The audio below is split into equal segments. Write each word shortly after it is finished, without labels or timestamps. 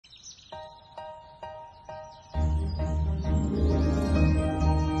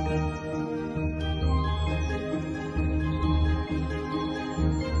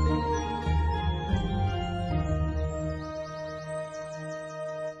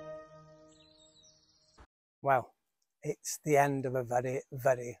Well, it's the end of a very,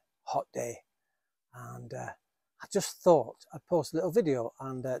 very hot day, and I just thought I'd post a little video,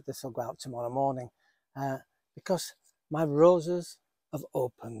 and this will go out tomorrow morning because my roses have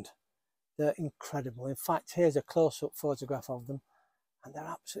opened. They're incredible. In fact, here's a close-up photograph of them, and they're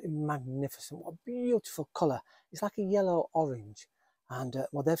absolutely magnificent. What a beautiful colour. It's like a yellow orange, and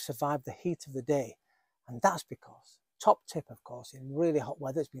well, they've survived the heat of the day, and that's because, top tip of course, in really hot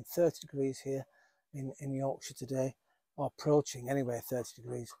weather, it's been 30 degrees here in Yorkshire today, or approaching anyway 30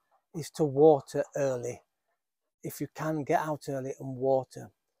 degrees, is to water early. If you can, get out early and water,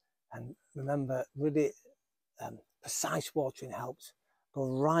 and remember, really precise watering helps. Go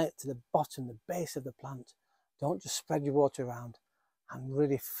right to the bottom, the base of the plant. Don't just spread your water around, and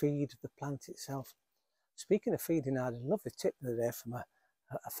really feed the plant itself. Speaking of feeding, I had a lovely tip the other day from a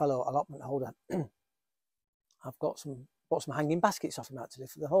fellow allotment holder. I've bought some hanging baskets off him out today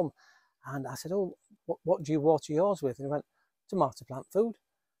for the home, and I said, "Oh, what do you water yours with?" And he went, "Tomato plant food."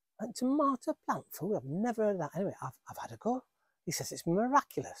 I went, "Tomato plant food? I've never heard of that." Anyway, I've had a go. He says it's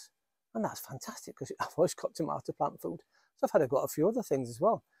miraculous, and that's fantastic because I've always got tomato plant food. So I've had a go at a few other things as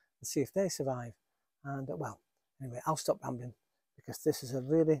well and see if they survive. And well, anyway, I'll stop rambling because this is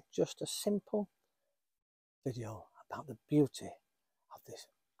really just a simple video about the beauty of this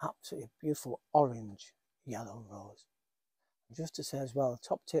absolutely beautiful orange yellow rose. And just to say as well,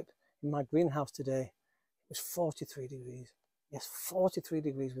 top tip, in my greenhouse today, it was 43 degrees. Yes, 43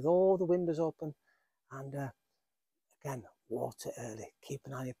 degrees with all the windows open. And again, water early. Keep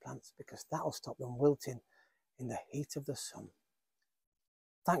an eye on your plants because that'll stop them wilting in the heat of the sun.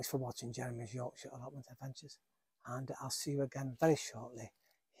 Thanks for watching Jeremy's Yorkshire Allotment Adventures, and I'll see you again very shortly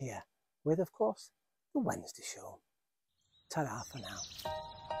here with, of course, the Wednesday show. Ta-ra for now.